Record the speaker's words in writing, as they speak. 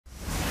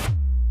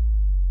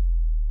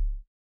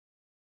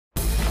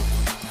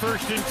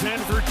1st and 10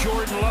 for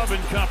Jordan Love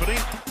and company.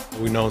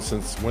 We've known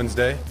since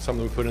Wednesday,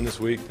 something we put in this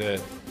week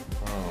that,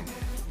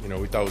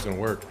 we thought was going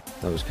to work.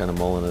 I was kind of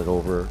mulling it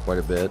over quite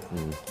a bit,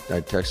 and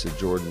I texted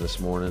Jordan this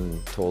morning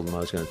and told him I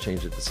was going to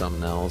change it to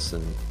something else,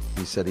 and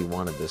he said he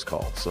wanted this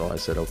call, so I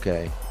said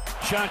okay.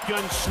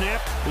 Shotgun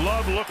snap,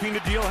 Love looking to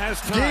deal, has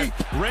time.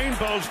 Deep.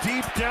 Rainbows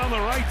deep down the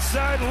right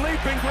side,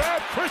 leaping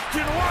grab,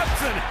 Christian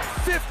Watson,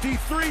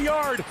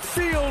 53-yard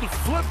field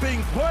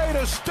flipping play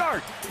to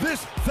start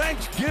this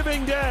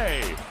Thanksgiving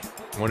Day.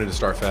 Wanted to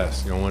start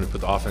fast, wanted to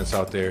put the offense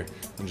out there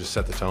and just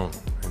set the tone,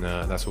 and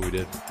that's what we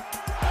did.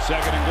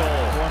 2nd and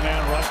goal,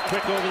 4-man rush,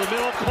 quick over the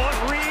middle, caught,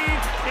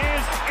 Reed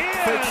is in!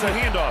 Fakes the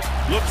handoff,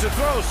 looks to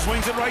throw,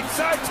 swings it right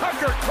side,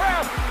 Tucker,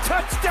 Kraft,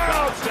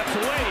 touchdown! Steps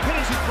away,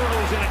 hits his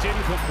throws, and it's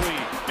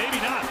incomplete. Maybe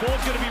not,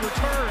 ball's going to be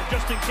returned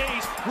just in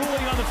case,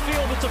 ruling on the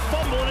field, it's a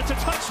fumble and it's a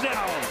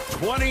touchdown!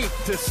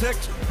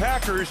 20-6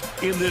 Packers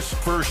in this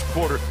first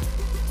quarter.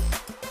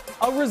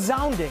 A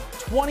resounding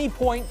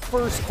 20-point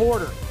first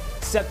quarter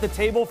set the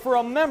table for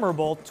a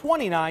memorable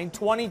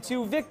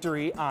 29-22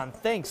 victory on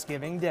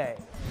Thanksgiving Day.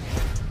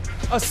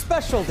 A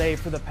special day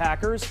for the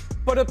Packers,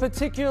 but a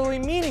particularly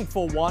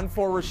meaningful one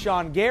for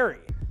Rashawn Gary,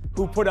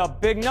 who put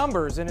up big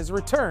numbers in his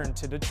return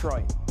to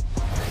Detroit.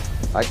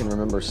 I can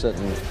remember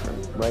sitting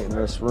right in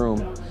this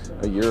room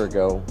a year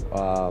ago,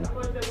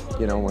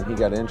 when he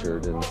got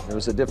injured, and it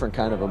was a different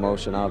kind of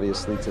emotion,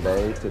 obviously,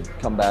 today to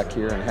come back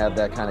here and have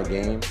that kind of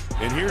game.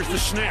 And here's the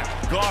snap.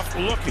 Goff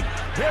looking.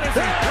 Hit as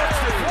he puts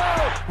the throw.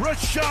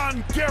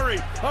 Rashawn Gary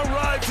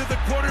arrives at the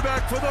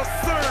quarterback for the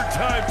 3rd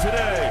time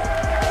today.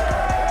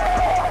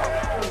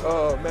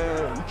 Oh,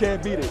 man, you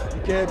can't beat it.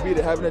 You can't beat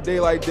it. Having a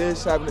day like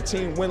this, having a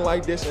team win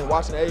like this, and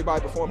watching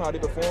everybody perform how they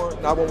perform,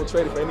 not one would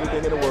trade it for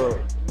anything in the world.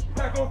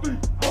 Back on 3.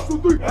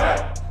 1, 2,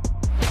 3.